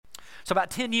So about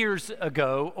 10 years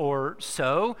ago or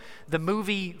so, the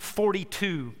movie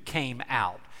 42 came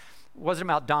out. It wasn't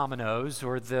about dominoes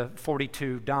or the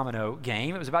 42 domino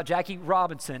game. It was about Jackie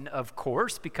Robinson, of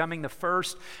course, becoming the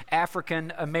first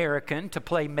African American to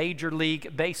play Major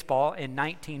League Baseball in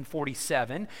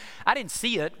 1947. I didn't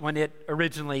see it when it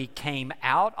originally came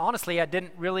out. Honestly, I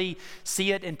didn't really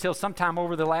see it until sometime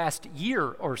over the last year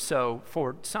or so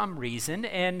for some reason.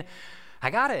 And I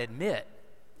got to admit,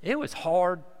 it was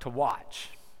hard to watch.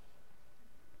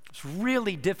 It's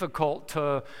really difficult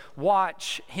to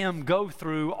watch him go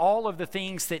through all of the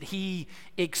things that he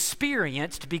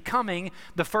experienced becoming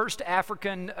the first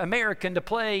African American to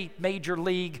play Major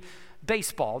League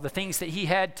Baseball, the things that he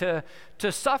had to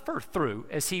suffer through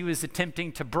as he was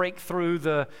attempting to break through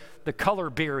the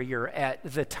color barrier at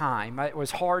the time. It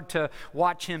was hard to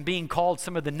watch him being called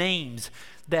some of the names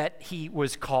that he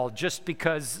was called just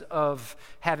because of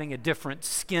having a different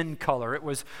skin color. It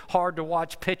was hard to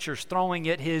watch pitchers throwing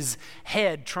at his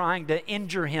head, trying to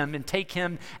injure him and take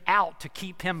him out to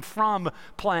keep him from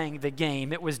playing the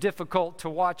game. It was difficult to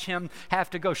watch him have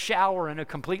to go shower in a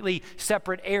completely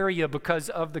separate area because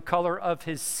of the color of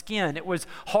his skin. It was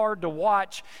hard to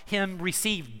watch him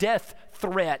receive death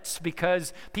threats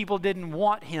because people didn't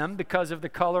want him because of the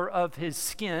color of his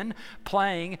skin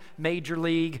playing Major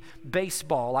League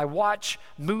Baseball. I watch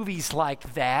movies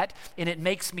like that and it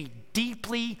makes me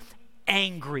deeply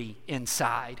angry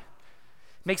inside.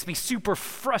 It makes me super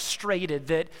frustrated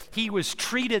that he was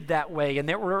treated that way, and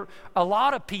there were a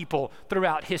lot of people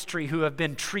throughout history who have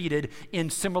been treated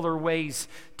in similar ways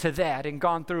to that and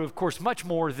gone through, of course, much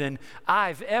more than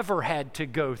I've ever had to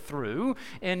go through,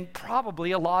 and probably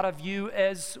a lot of you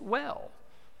as well.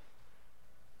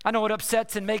 I know it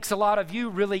upsets and makes a lot of you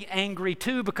really angry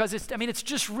too, because it's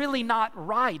just really not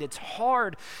right. It's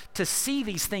hard to see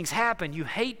these things happen. You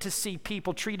hate to see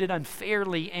people treated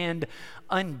unfairly and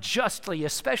unjustly,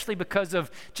 especially because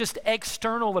of just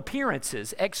external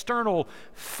appearances, external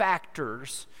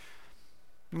factors.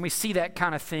 When we see that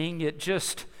kind of thing, it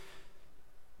just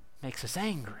makes us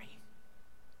angry.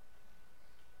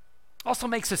 Also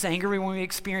makes us angry when we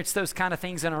experience those kind of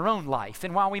things in our own life.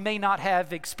 And while we may not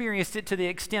have experienced it to the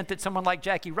extent that someone like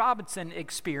Jackie Robinson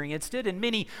experienced it, and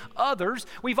many others,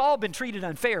 we've all been treated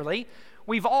unfairly.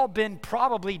 We've all been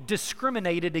probably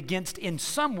discriminated against in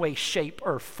some way, shape,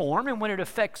 or form. And when it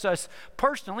affects us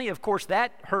personally, of course,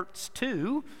 that hurts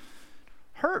too.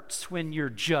 Hurts when you're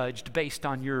judged based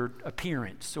on your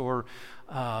appearance or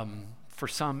for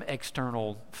some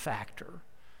external factor.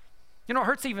 You know, it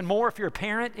hurts even more if you're a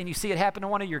parent and you see it happen to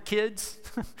one of your kids.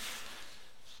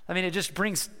 It just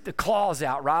brings the claws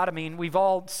out, right? We've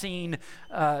all seen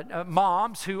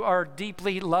moms who are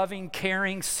deeply loving,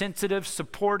 caring, sensitive,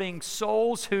 supporting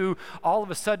souls who all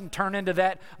of a sudden turn into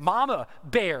that mama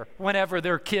bear whenever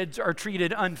their kids are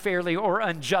treated unfairly or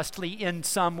unjustly in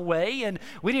some way. And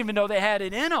we didn't even know they had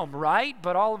it in them, right?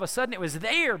 But all of a sudden it was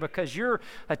there because you're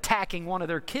attacking one of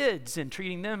their kids and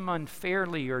treating them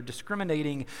unfairly or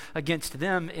discriminating against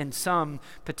them in some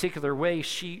particular way,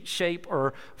 shape,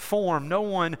 or form. No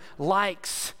one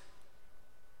likes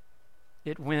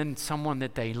it when someone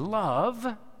that they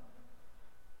love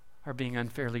are being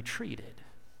unfairly treated.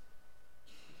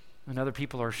 When other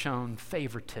people are shown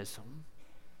favoritism,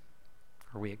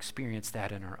 or we experience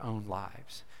that in our own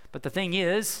lives. But the thing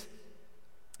is,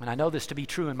 and I know this to be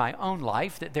true in my own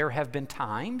life, that there have been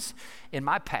times in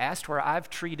my past where I've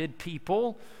treated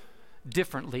people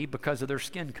differently because of their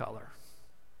skin color.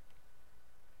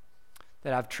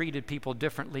 That I've treated people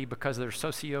differently because of their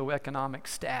socioeconomic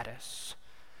status.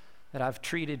 That I've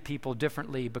treated people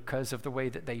differently because of the way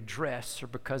that they dress or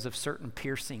because of certain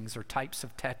piercings or types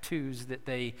of tattoos that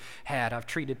they had. I've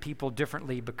treated people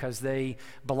differently because they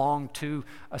belong to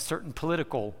a certain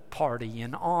political party,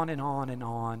 and on and on and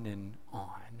on and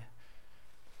on.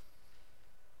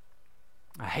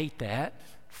 I hate that.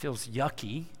 It feels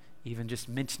yucky even just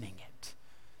mentioning it.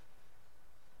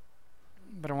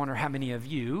 But I wonder how many of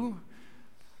you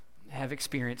have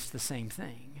experienced the same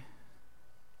thing.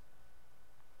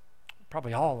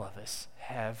 Probably all of us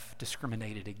have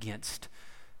discriminated against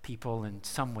people in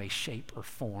some way, shape, or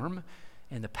form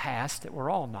in the past that we're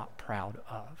all not proud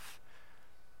of.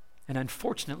 And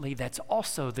unfortunately, that's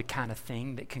also the kind of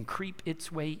thing that can creep its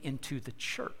way into the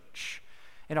church.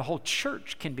 And a whole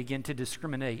church can begin to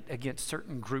discriminate against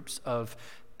certain groups of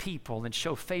people and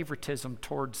show favoritism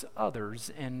towards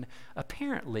others. And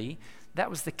apparently, that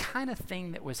was the kind of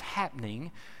thing that was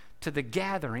happening to the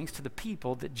gatherings, to the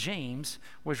people that James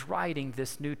was writing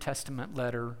this New Testament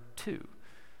letter to.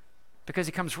 Because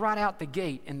he comes right out the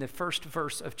gate in the first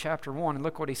verse of chapter 1, and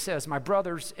look what he says. My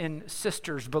brothers and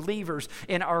sisters, believers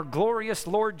in our glorious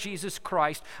Lord Jesus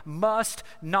Christ, must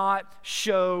not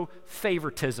show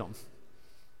favoritism.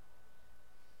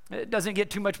 It doesn't get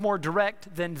too much more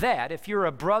direct than that. If you're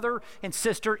a brother and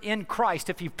sister in Christ,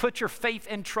 if you've put your faith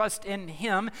and trust in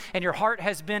Him and your heart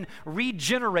has been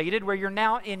regenerated, where you're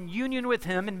now in union with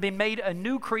Him and been made a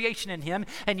new creation in Him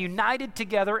and united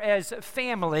together as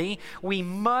family, we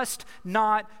must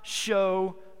not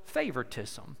show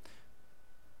favoritism.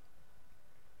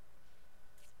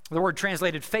 The word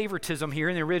translated favoritism here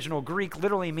in the original Greek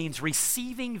literally means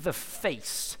receiving the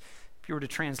face. If you were to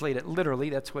translate it literally,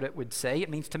 that's what it would say. It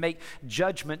means to make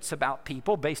judgments about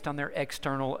people based on their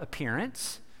external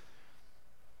appearance.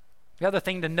 The other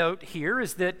thing to note here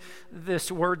is that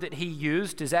this word that he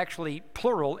used is actually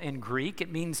plural in Greek.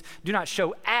 It means do not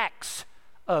show acts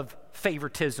of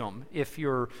favoritism if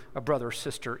you're a brother or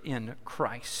sister in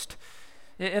Christ.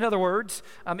 In other words,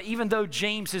 even though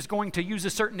James is going to use a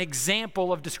certain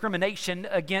example of discrimination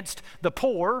against the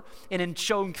poor and in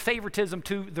showing favoritism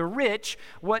to the rich,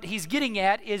 what he's getting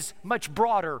at is much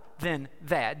broader than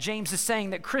that. James is saying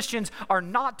that Christians are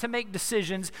not to make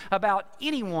decisions about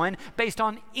anyone based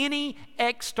on any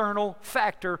external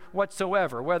factor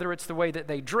whatsoever, whether it's the way that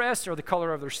they dress or the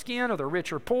color of their skin, or they're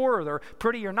rich or poor, or they're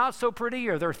pretty or not so pretty,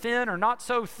 or they're thin or not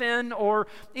so thin, or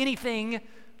anything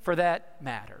for that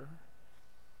matter.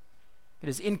 It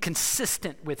is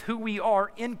inconsistent with who we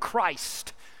are in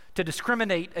Christ to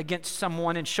discriminate against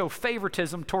someone and show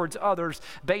favoritism towards others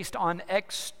based on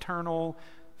external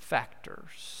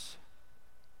factors.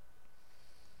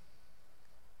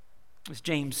 As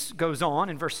James goes on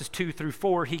in verses 2 through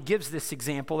 4, he gives this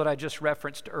example that I just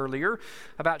referenced earlier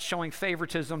about showing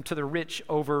favoritism to the rich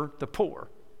over the poor.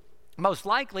 Most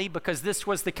likely because this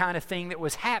was the kind of thing that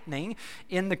was happening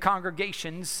in the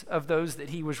congregations of those that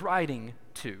he was writing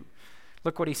to.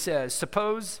 Look what he says.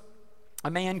 Suppose a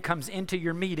man comes into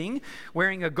your meeting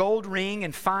wearing a gold ring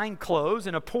and fine clothes,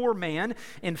 and a poor man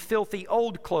in filthy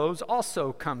old clothes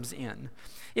also comes in.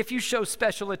 If you show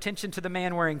special attention to the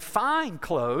man wearing fine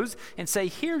clothes and say,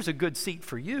 "Here's a good seat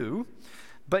for you,"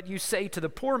 but you say to the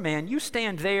poor man, "You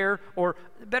stand there," or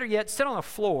better yet, "Sit on the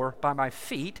floor by my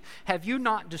feet," have you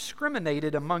not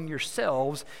discriminated among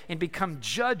yourselves and become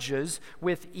judges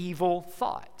with evil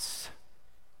thoughts?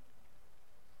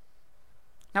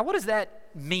 Now, what does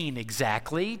that mean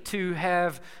exactly, to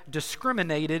have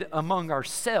discriminated among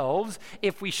ourselves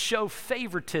if we show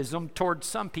favoritism towards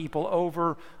some people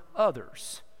over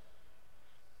others?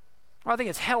 Well, I think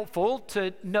it's helpful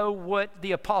to know what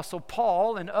the Apostle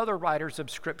Paul and other writers of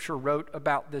Scripture wrote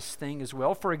about this thing as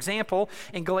well. For example,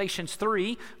 in Galatians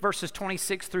 3, verses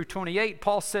 26 through 28,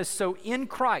 Paul says, "So in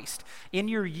Christ, in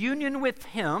your union with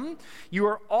Him, you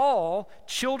are all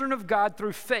children of God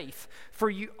through faith. For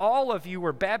you, all of you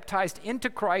were baptized into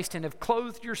Christ and have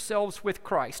clothed yourselves with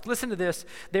Christ." Listen to this.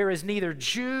 "There is neither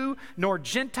Jew nor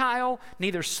Gentile,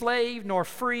 neither slave nor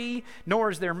free, nor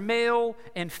is there male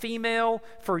and female,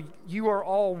 for you are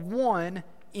all one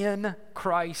in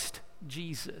Christ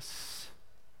Jesus."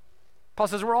 Paul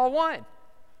says we're all one.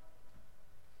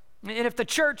 And if the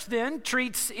church then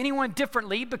treats anyone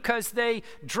differently because they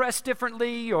dress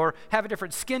differently or have a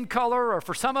different skin color or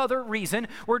for some other reason,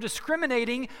 we're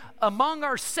discriminating among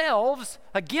ourselves,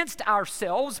 against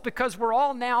ourselves, because we're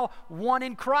all now one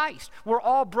in Christ. We're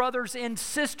all brothers and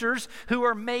sisters who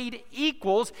are made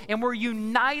equals, and we're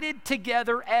united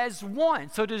together as one.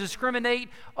 So to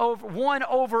discriminate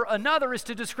over another is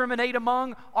to discriminate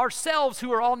among ourselves,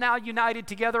 who are all now united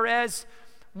together as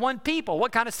one people.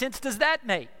 What kind of sense does that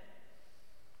make?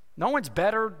 No one's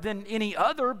better than any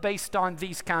other based on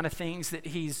these kind of things that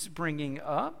he's bringing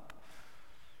up.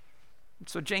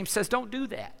 So James says, don't do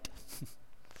that.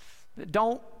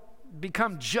 Don't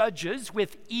become judges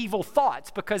with evil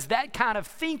thoughts, because that kind of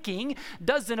thinking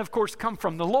doesn't, of course, come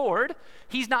from the Lord.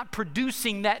 He's not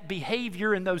producing that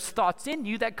behavior and those thoughts in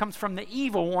you. That comes from the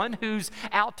evil one who's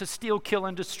out to steal, kill,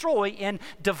 and destroy and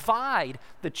divide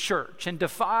the church and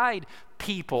divide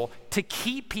people, to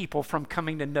keep people from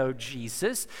coming to know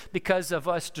Jesus because of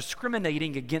us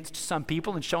discriminating against some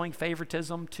people and showing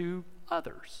favoritism to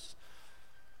others.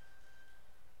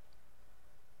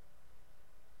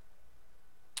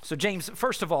 So James,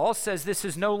 first of all, says this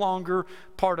is no longer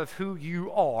part of who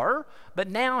you are, but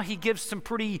now he gives some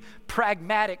pretty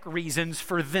pragmatic reasons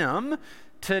for them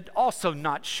to also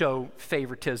not show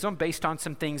favoritism based on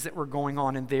some things that were going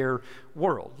on in their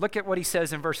world. Look at what he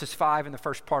says in verses 5 and the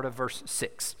first part of verse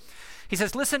 6. He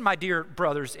says, listen, my dear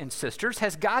brothers and sisters,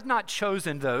 has God not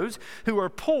chosen those who are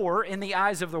poor in the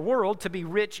eyes of the world to be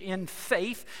rich in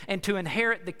faith and to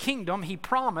inherit the kingdom he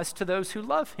promised to those who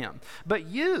love him? But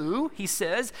you, he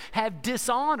says, have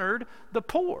dishonored the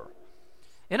poor.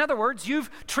 In other words, you've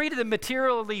treated the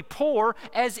materially poor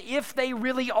as if they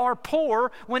really are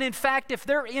poor, when in fact, if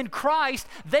they're in Christ,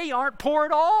 they aren't poor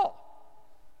at all.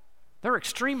 They're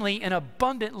extremely and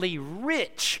abundantly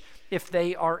rich if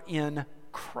they are in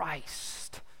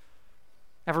Christ.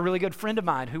 I have a really good friend of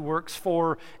mine who works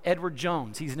for Edward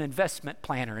Jones. He's an investment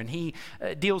planner, and he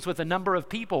deals with a number of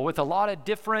people with a lot of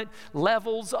different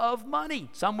levels of money,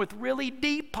 some with really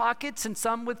deep pockets and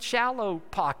some with shallow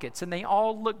pockets, and they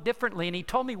all look differently. And he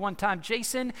told me one time,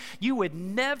 Jason, you would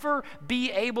never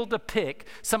be able to pick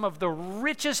some of the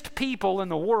richest people in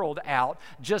the world out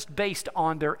just based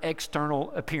on their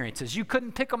external appearances. You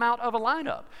couldn't pick them out of a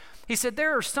lineup. He said,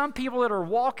 there are some people that are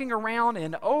walking around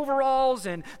in overalls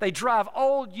and they drive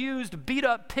old, used,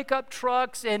 beat-up pickup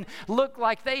trucks and look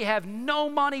like they have no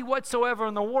money whatsoever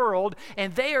in the world,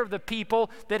 and they are the people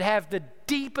that have the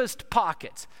deepest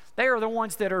pockets. They are the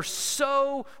ones that are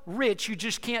so rich you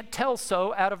just can't tell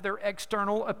so out of their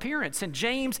external appearance. And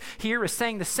James here is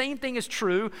saying the same thing is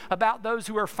true about those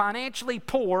who are financially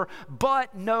poor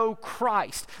but know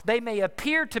Christ. They may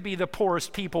appear to be the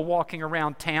poorest people walking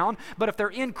around town, but if they're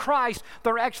in Christ,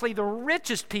 they're actually the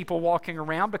richest people walking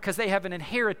around because they have an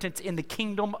inheritance in the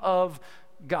kingdom of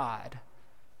God.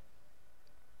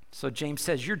 So James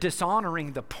says, you're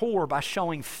dishonoring the poor by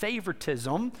showing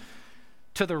favoritism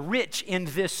to the rich in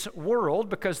this world,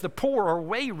 because the poor are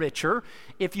way richer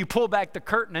if you pull back the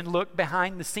curtain and look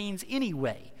behind the scenes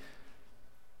anyway.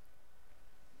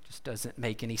 Just doesn't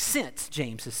make any sense,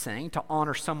 James is saying, to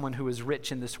honor someone who is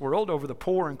rich in this world over the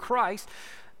poor in Christ,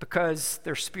 because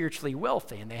they're spiritually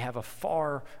wealthy and they have a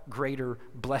far greater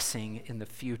blessing in the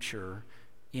future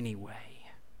anyway.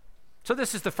 So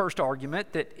this is the first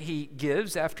argument that he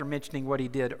gives after mentioning what he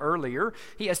did earlier.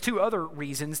 He has two other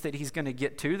reasons that he's going to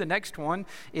get to. The next one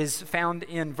is found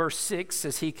in verse 6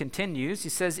 as he continues. He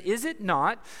says, is it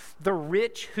not the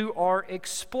rich who are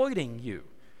exploiting you?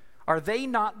 Are they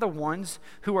not the ones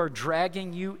who are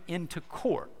dragging you into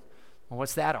court? Well,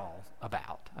 what's that all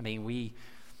about? I mean, we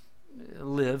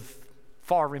live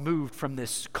far removed from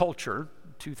this culture,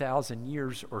 2,000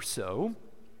 years or so.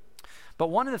 But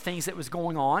one of the things that was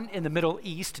going on in the Middle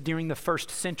East during the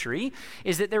first century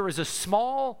is that there was a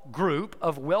small group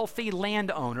of wealthy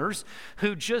landowners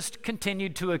who just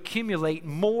continued to accumulate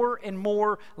more and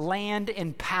more land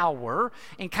and power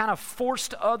and kind of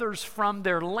forced others from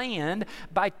their land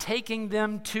by taking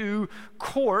them to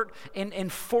court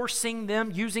and forcing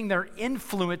them, using their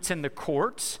influence in the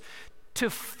courts, to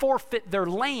forfeit their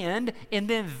land, and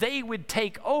then they would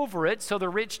take over it. So the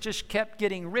rich just kept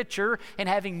getting richer and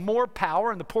having more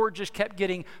power, and the poor just kept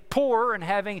getting poorer and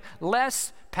having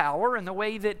less power. And the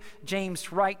way that James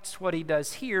writes what he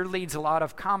does here leads a lot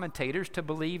of commentators to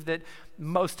believe that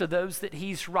most of those that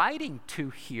he's writing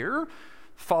to here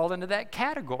fall into that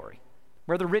category,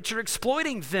 where the rich are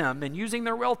exploiting them and using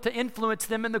their wealth to influence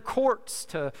them in the courts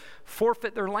to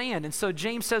forfeit their land. And so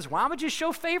James says, why would you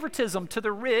show favoritism to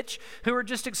the rich who are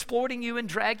just exploiting you and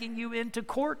dragging you into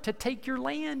court to take your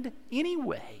land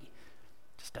anyway?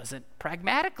 Just doesn't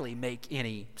pragmatically make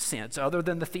any sense other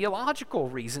than the theological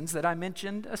reasons that I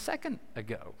mentioned a second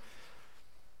ago.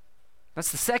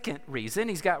 That's the second reason.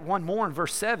 He's got one more in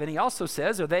verse 7. He also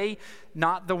says, are they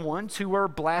not the ones who are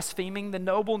blaspheming the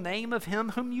noble name of him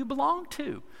whom you belong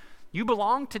to? You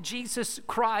belong to Jesus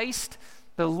Christ,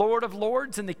 the Lord of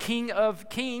Lords and the King of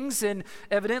Kings. And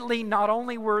evidently not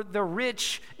only were the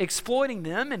rich exploiting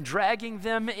them and dragging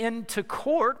them into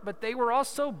court, but they were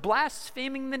also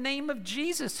blaspheming the name of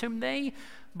Jesus whom they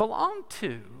belong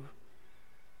to.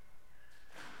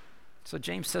 So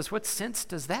James says, what sense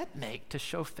does that make to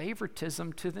show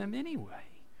favoritism to them anyway?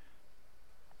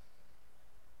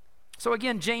 So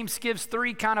again, James gives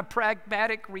three kind of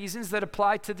pragmatic reasons that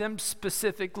apply to them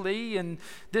specifically in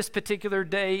this particular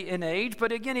day and age.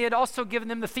 But again, he had also given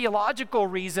them the theological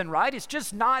reason, right? It's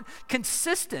just not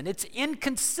consistent. It's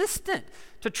inconsistent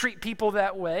to treat people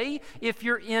that way if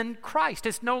you're in Christ.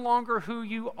 It's no longer who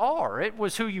you are. It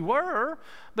was who you were,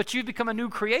 but you've become a new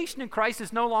creation in Christ.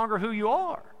 It's no longer who you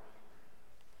are.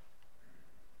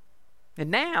 And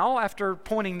now, after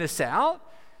pointing this out,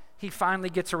 he finally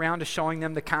gets around to showing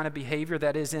them the kind of behavior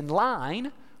that is in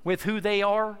line with who they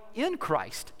are in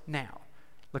Christ now.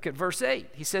 Look at verse 8.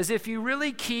 He says, if you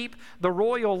really keep the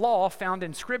royal law found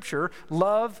in Scripture,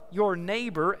 love your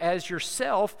neighbor as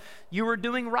yourself, you are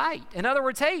doing right. In other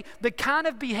words, hey, the kind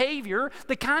of behavior,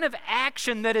 the kind of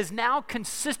action that is now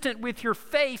consistent with your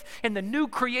faith and the new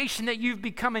creation that you've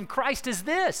become in Christ is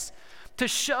this: to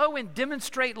show and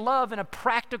demonstrate love in a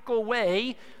practical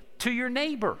way to your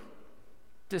neighbor.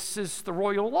 This is the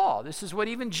royal law. This is what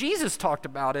even Jesus talked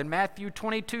about in Matthew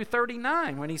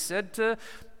 22:39 when he said to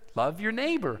love your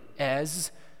neighbor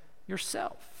as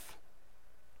yourself.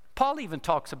 Paul even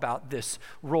talks about this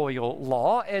royal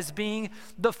law as being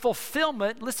the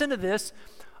fulfillment, listen to this,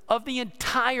 of the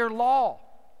entire law.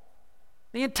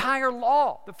 The entire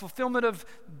law, the fulfillment of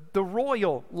the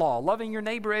royal law, loving your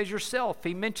neighbor as yourself.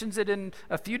 He mentions it in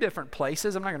a few different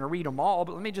places. I'm not going to read them all,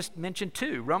 but let me just mention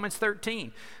two. Romans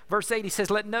 13, verse 8, he says,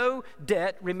 let no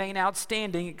debt remain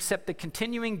outstanding except the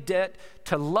continuing debt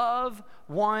to love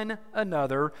one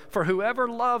another, for whoever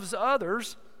loves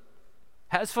others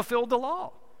has fulfilled the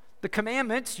law. The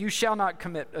commandments, you shall not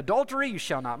commit adultery, you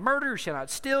shall not murder, you shall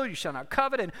not steal, you shall not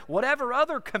covet, and whatever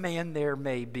other command there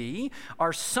may be,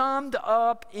 are summed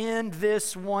up in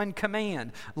this one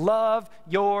command: love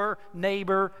your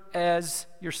neighbor as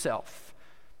yourself.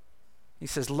 He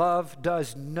says, love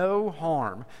does no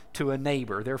harm to a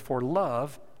neighbor, therefore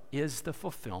love is the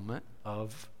fulfillment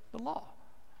of the law.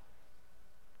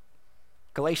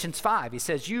 Galatians 5, he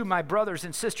says, you, my brothers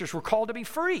and sisters, were called to be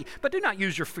free, but do not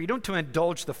use your freedom to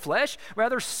indulge the flesh.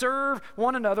 Rather, serve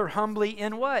one another humbly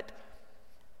in what?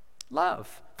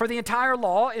 Love. For the entire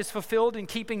law is fulfilled in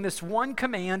keeping this one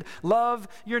command: love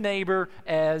your neighbor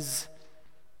as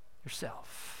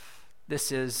yourself.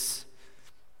 This is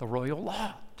the royal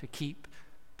law,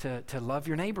 to love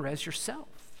your neighbor as yourself.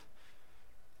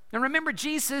 And remember,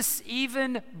 Jesus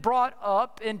even brought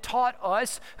up and taught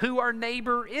us who our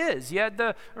neighbor is. You had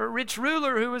the rich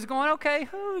ruler who was going, okay,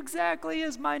 who exactly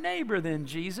is my neighbor then,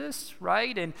 Jesus,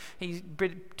 right? And he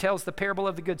tells the parable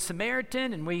of the Good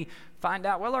Samaritan, and we find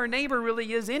out, well, our neighbor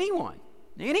really is anyone,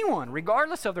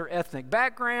 regardless of their ethnic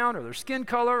background or their skin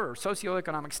color or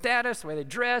socioeconomic status, the way they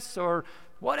dress or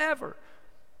whatever.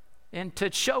 And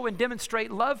to show and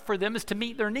demonstrate love for them is to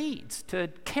meet their needs, to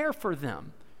care for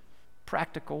them.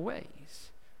 Practical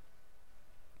ways.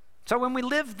 So when we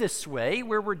live this way,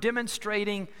 where we're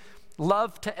demonstrating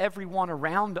love to everyone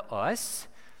around us,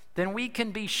 then we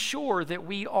can be sure that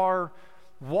we are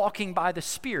walking by the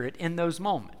Spirit in those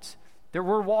moments, that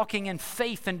we're walking in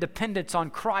faith and dependence on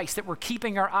Christ, that we're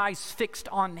keeping our eyes fixed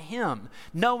on Him,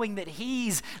 knowing that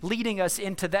He's leading us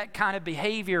into that kind of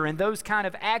behavior and those kind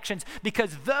of actions,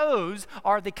 because those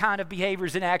are the kind of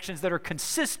behaviors and actions that are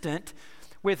consistent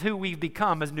with who we've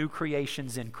become as new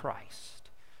creations in Christ.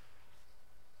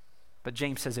 But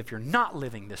James says if you're not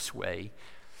living this way,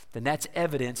 then that's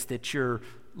evidence that you're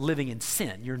living in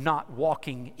sin. You're not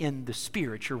walking in the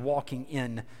Spirit. You're walking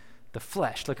in the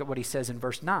flesh. Look at what he says in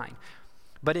verse 9.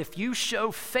 But if you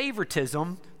show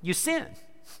favoritism, you sin.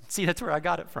 See, that's where I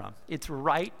got it from. It's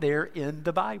right there in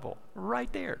the Bible,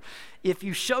 right there. If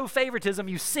you show favoritism,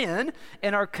 you sin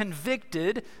and are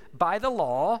convicted by the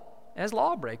law as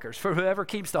lawbreakers. For whoever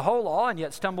keeps the whole law and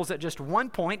yet stumbles at just one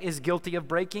point is guilty of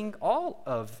breaking all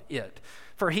of it.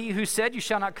 For he who said you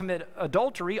shall not commit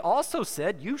adultery also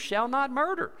said you shall not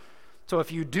murder. So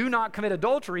if you do not commit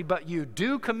adultery, but you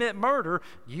do commit murder,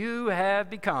 you have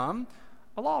become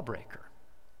a lawbreaker.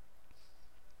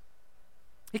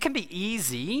 It can be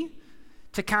easy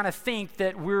to kind of think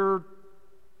that we're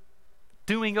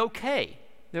doing okay,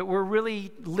 that we're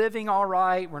really living all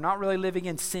right, we're not really living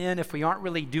in sin if we aren't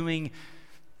really doing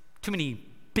too many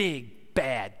big,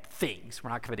 bad things.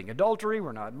 We're not committing adultery,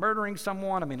 we're not murdering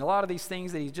someone. I mean, a lot of these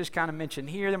things that he just kind of mentioned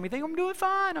here, then we think, I'm doing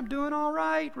fine, I'm doing all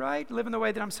right, living the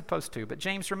way that I'm supposed to. But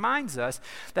James reminds us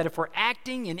that if we're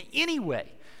acting in any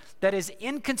way that is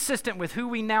inconsistent with who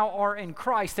we now are in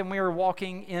Christ, then we are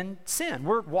walking in sin.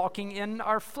 We're walking in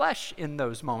our flesh in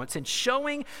those moments. And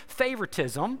showing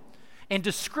favoritism and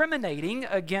discriminating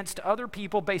against other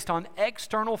people based on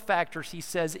external factors, he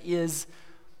says, is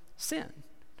sin.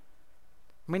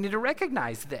 We need to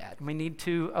recognize that. We need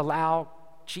to allow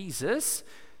Jesus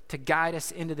to guide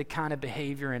us into the kind of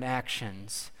behavior and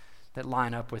actions that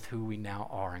line up with who we now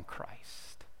are in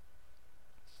Christ.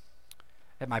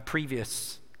 At my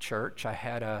previous church, I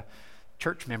had a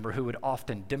church member who would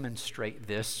often demonstrate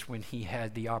this when he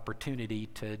had the opportunity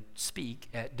to speak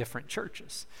at different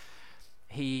churches.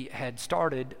 He had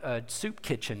started a soup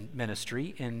kitchen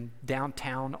ministry in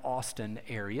downtown Austin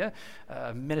area,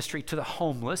 a ministry to the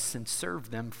homeless, and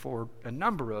served them for a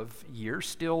number of years,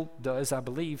 still does, I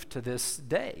believe, to this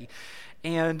day.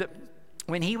 And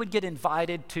when he would get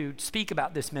invited to speak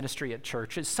about this ministry at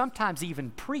churches, sometimes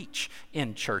even preach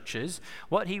in churches,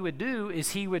 what he would do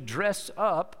is he would dress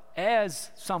up as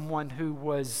someone who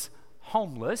was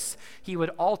homeless. He would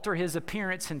alter his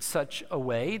appearance in such a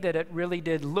way that it really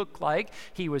did look like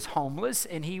he was homeless,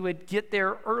 and he would get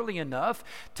there early enough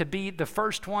to be the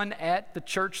first one at the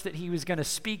church that he was going to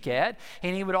speak at,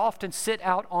 and he would often sit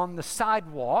out on the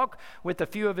sidewalk with a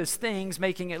few of his things,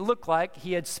 making it look like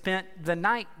he had spent the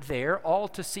night there, all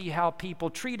to see how people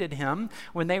treated him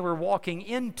when they were walking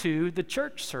into the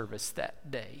church service that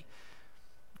day.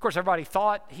 Of course, everybody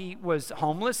thought he was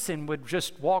homeless and would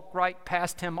just walk right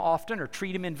past him often or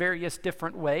treat him in various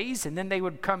different ways. And then they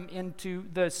would come into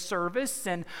the service,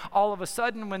 and all of a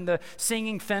sudden when the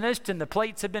singing finished and the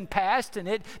plates had been passed and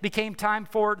it became time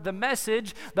for the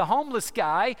message, the homeless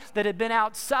guy that had been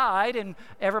outside and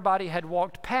everybody had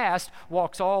walked past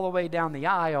walks all the way down the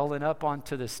aisle and up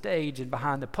onto the stage and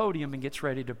behind the podium and gets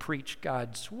ready to preach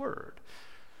God's word.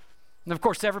 And of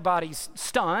course, everybody's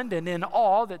stunned and in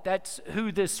awe that that's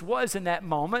who this was in that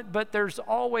moment, but there's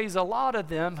always a lot of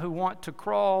them who want to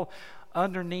crawl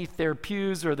underneath their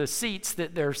pews or the seats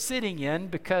that they're sitting in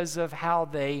because of how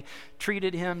they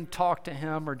treated him, talked to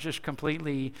him, or just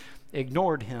completely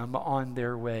ignored him on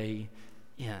their way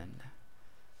in.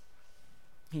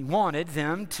 He wanted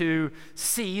them to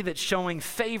see that showing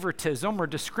favoritism or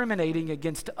discriminating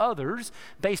against others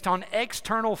based on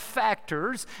external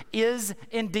factors is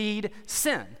indeed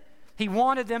sin. He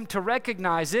wanted them to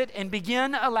recognize it and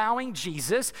begin allowing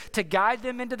Jesus to guide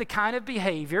them into the kind of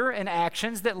behavior and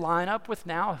actions that line up with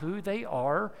now who they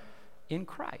are in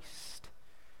Christ.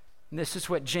 And this is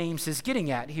what James is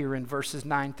getting at here in verses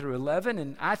 9 through 11,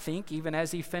 and I think even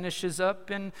as he finishes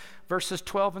up in verses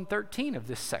 12 and 13 of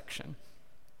this section.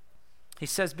 He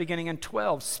says, beginning in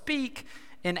 12, "Speak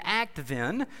and act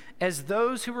then as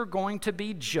those who are going to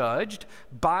be judged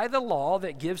by the law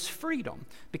that gives freedom,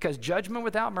 because judgment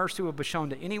without mercy will be shown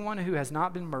to anyone who has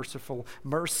not been merciful.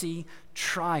 Mercy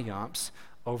triumphs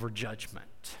over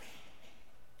judgment."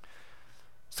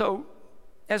 So,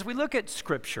 as we look at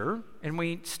Scripture and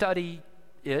we study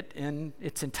it in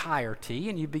its entirety,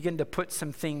 and you begin to put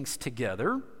some things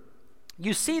together,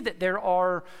 you see that there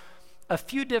are a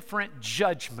few different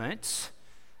judgments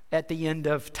at the end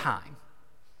of time.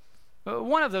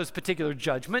 One of those particular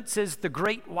judgments is the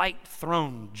great white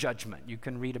throne judgment. You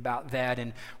can read about that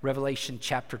in Revelation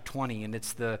chapter 20, and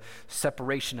it's the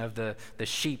separation of the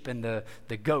sheep and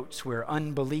the goats, where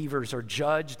unbelievers are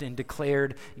judged and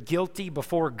declared guilty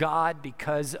before God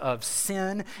because of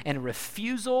sin and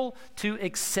refusal to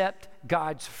accept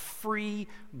God's free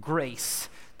grace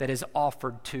that is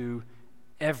offered to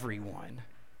everyone.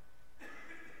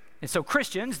 And so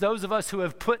Christians, those of us who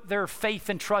have put their faith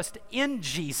and trust in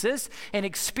Jesus and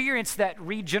experienced that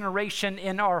regeneration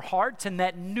in our hearts and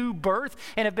that new birth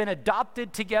and have been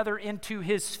adopted together into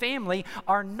his family,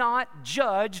 are not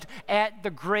judged at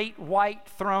the great white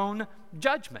throne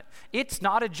judgment. It's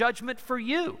not a judgment for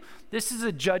you. This is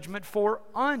a judgment for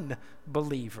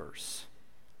unbelievers.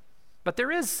 But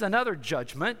there is another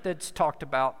judgment that's talked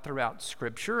about throughout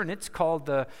Scripture, and it's called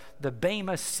the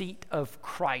Bema seat of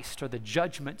Christ, or the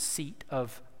judgment seat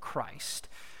of Christ.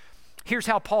 Here's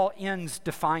how Paul Enns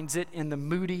defines it in the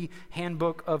Moody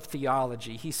Handbook of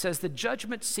Theology. He says the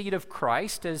judgment seat of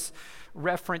Christ, as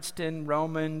referenced in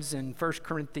Romans and 1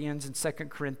 Corinthians and 2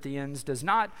 Corinthians, does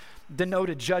not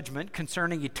denote a judgment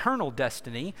concerning eternal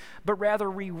destiny, but rather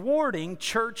rewarding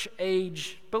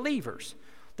church-age believers.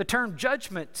 The term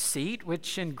judgment seat,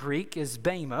 which in Greek is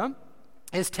bema,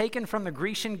 is taken from the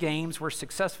Grecian games where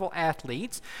successful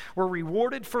athletes were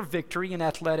rewarded for victory in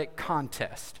athletic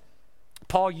contest.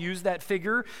 Paul used that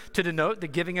figure to denote the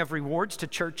giving of rewards to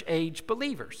church-age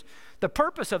believers. The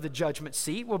purpose of the judgment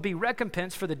seat will be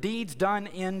recompense for the deeds done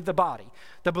in the body.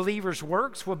 The believer's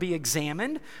works will be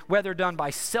examined, whether done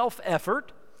by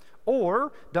self-effort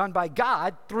or done by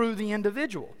God through the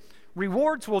individual.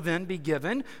 Rewards will then be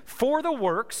given for the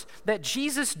works that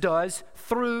Jesus does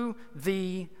through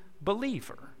the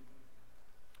believer.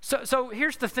 So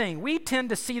here's the thing. We tend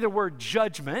to see the word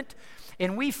judgment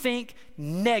and we think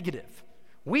negative.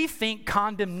 We think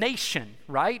condemnation,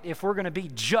 right? If we're going to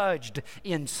be judged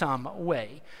in some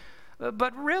way.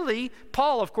 But really,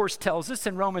 Paul, of course, tells us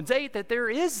in Romans 8 that there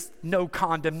is no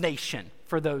condemnation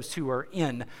for those who are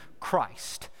in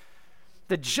Christ.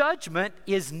 The judgment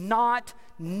is not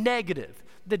negative.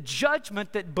 The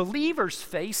judgment that believers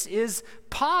face is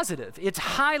positive. It's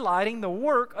highlighting the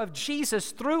work of Jesus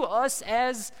through us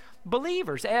as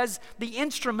believers, as the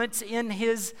instruments in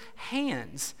his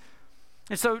hands.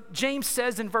 And so James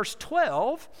says in verse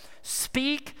 12,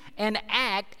 "Speak and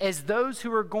act as those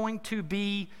who are going to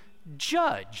be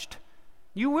judged.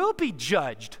 You will be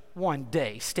judged one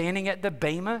day, standing at the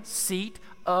bema seat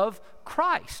of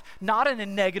Christ. Not in a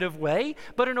negative way,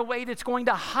 but in a way that's going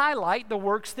to highlight the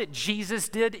works that Jesus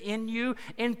did in you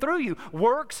and through you.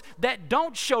 Works that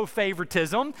don't show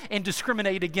favoritism and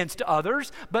discriminate against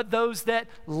others, but those that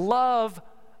love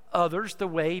others the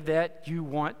way that you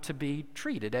want to be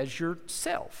treated as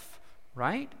yourself,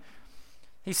 right?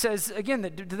 He says, again,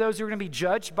 that to those who are going to be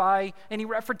judged by, and he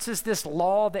references this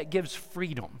law that gives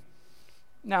freedom.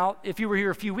 Now, if you were here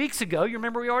a few weeks ago, you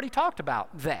remember we already talked about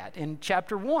that. In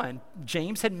chapter 1,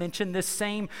 James had mentioned this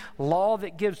same law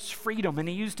that gives freedom, and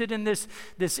he used it in this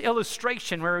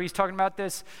illustration where he's talking about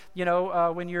this,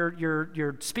 when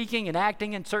you're speaking and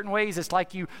acting in certain ways, it's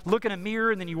like you look in a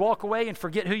mirror and then you walk away and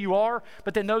forget who you are.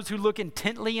 But then those who look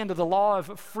intently into the law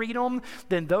of freedom,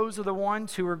 then those are the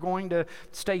ones who are going to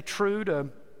stay true to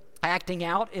acting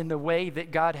out in the way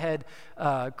that God had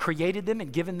created them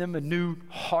and given them a new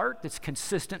heart that's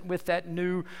consistent with that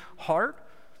new heart.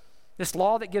 This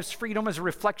law that gives freedom is a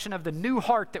reflection of the new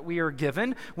heart that we are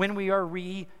given when we are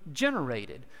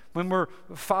regenerated, when we're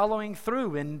following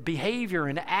through in behavior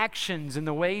and actions in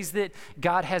the ways that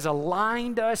God has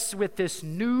aligned us with this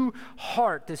new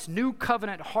heart, this new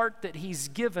covenant heart that He's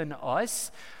given us.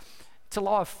 It's a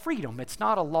law of freedom. It's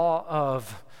not a law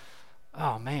of,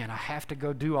 oh man, I have to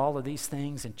go do all of these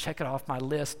things and check it off my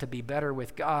list to be better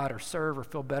with God or serve or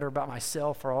feel better about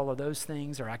myself or all of those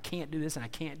things, or I can't do this and I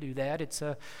can't do that. It's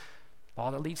a law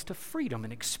that leads to freedom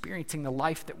and experiencing the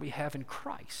life that we have in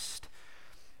Christ.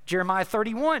 Jeremiah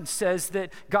 31 says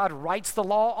that God writes the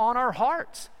law on our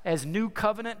hearts as new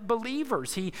covenant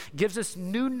believers. He gives us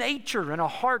new nature and a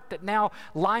heart that now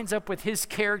lines up with His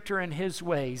character and His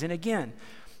ways. And again,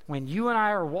 when you and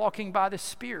I are walking by the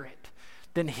Spirit,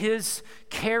 then His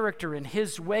character and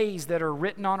His ways that are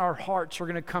written on our hearts are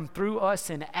going to come through us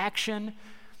in action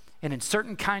and in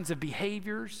certain kinds of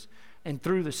behaviors and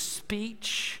through the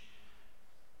speech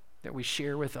that we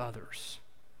share with others.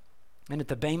 And at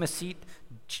the Bema seat,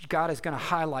 God is going to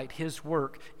highlight His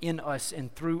work in us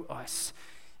and through us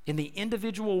in the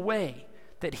individual way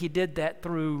that He did that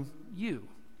through you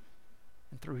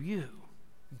and through you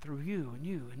and through you and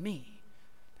you and me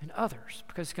and others,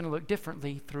 because it's going to look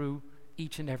differently through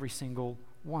each and every single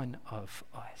one of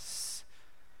us.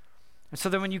 And so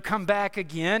then when you come back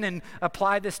again and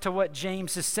apply this to what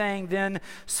James is saying, then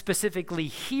specifically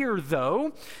here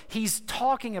though, he's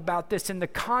talking about this in the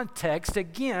context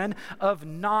again of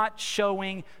not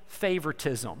showing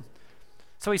favoritism.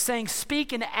 So he's saying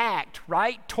speak and act,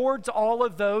 right, towards all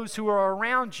of those who are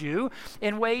around you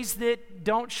in ways that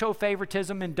don't show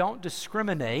favoritism and don't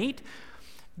discriminate,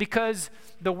 because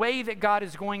the way that God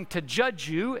is going to judge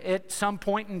you at some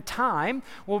point in time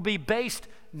will be based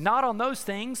not on those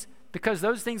things, because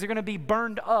those things are going to be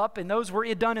burned up and those were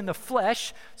done in the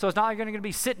flesh. So it's not like you're going to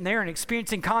be sitting there and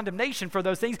experiencing condemnation for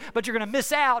those things, but you're going to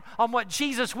miss out on what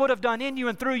Jesus would have done in you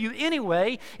and through you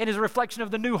anyway, and is a reflection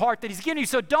of the new heart that He's given you.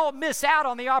 So don't miss out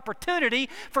on the opportunity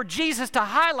for Jesus to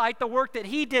highlight the work that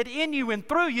He did in you and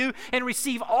through you and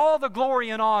receive all the glory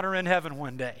and honor in heaven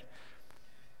one day.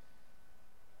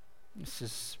 This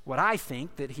is what I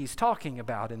think that he's talking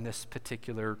about in this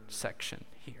particular section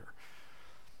here.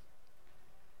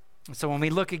 So when we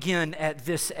look again at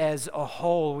this as a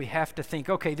whole, we have to think,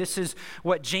 okay, this is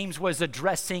what James was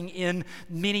addressing in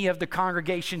many of the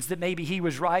congregations that maybe he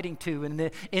was writing to, and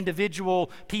the individual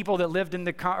people that lived in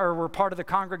or were part of the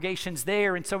congregations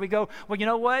there. And so we go, well, you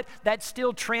know what? That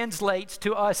still translates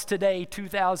to us today,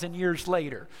 2,000 years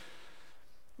later.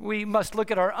 We must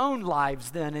look at our own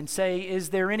lives then and say, is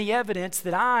there any evidence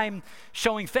that I'm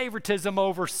showing favoritism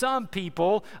over some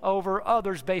people over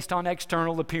others based on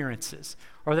external appearances?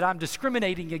 Or that I'm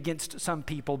discriminating against some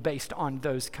people based on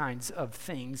those kinds of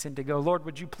things? And to go, Lord,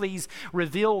 would you please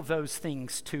reveal those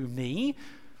things to me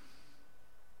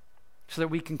so that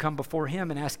we can come before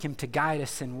Him and ask Him to guide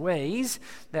us in ways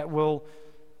that will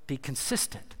be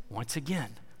consistent, once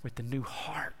again, with the new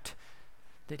heart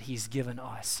that He's given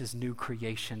us as new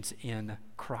creations in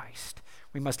Christ.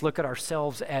 We must look at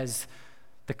ourselves as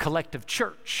the collective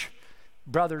church,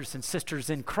 brothers and sisters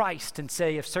in Christ, and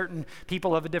say if certain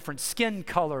people have a different skin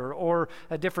color or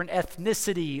a different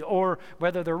ethnicity, or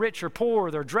whether they're rich or poor,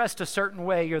 they're dressed a certain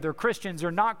way, or they're Christians or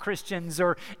not Christians,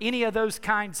 or any of those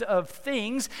kinds of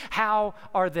things, how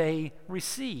are they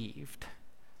received?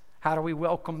 How do we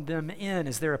welcome them in?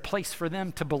 Is there a place for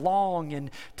them to belong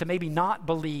and to maybe not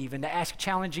believe and to ask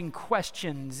challenging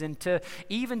questions and to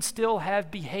even still have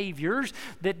behaviors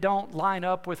that don't line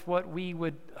up with what we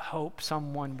would hope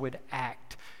someone would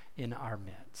act in our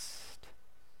midst?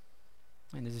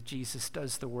 And as Jesus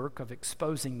does the work of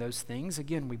exposing those things,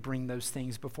 again, we bring those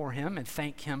things before him and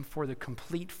thank him for the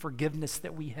complete forgiveness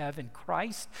that we have in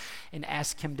Christ, and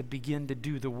ask him to begin to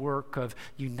do the work of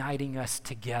uniting us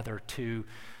together to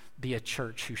be a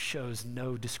church who shows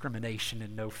no discrimination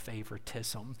and no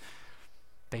favoritism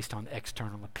based on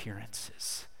external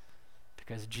appearances.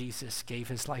 Because Jesus gave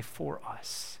his life for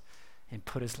us and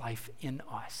put his life in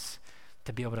us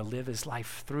to be able to live his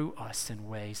life through us in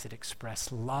ways that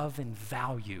express love and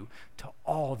value to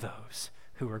all those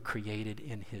who are created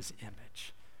in his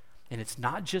image. And it's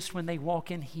not just when they walk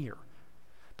in here,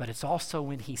 but it's also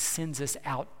when he sends us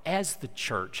out as the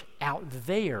church, out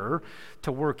there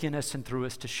to work in us and through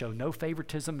us to show no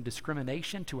favoritism and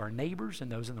discrimination to our neighbors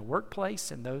and those in the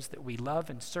workplace and those that we love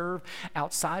and serve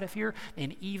outside of here,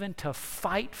 and even to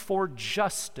fight for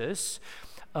justice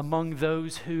among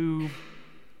those who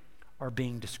are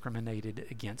being discriminated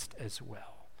against as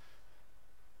well.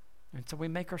 And so we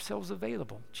make ourselves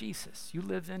available. Jesus, you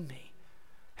live in me.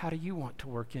 How do you want to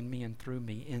work in me and through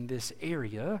me in this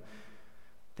area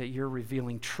that you're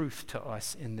revealing truth to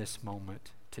us in this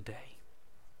moment today?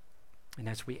 And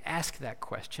as we ask that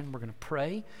question, we're going to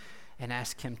pray and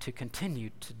ask him to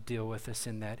continue to deal with us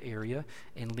in that area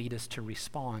and lead us to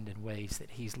respond in ways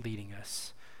that he's leading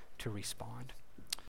us to respond.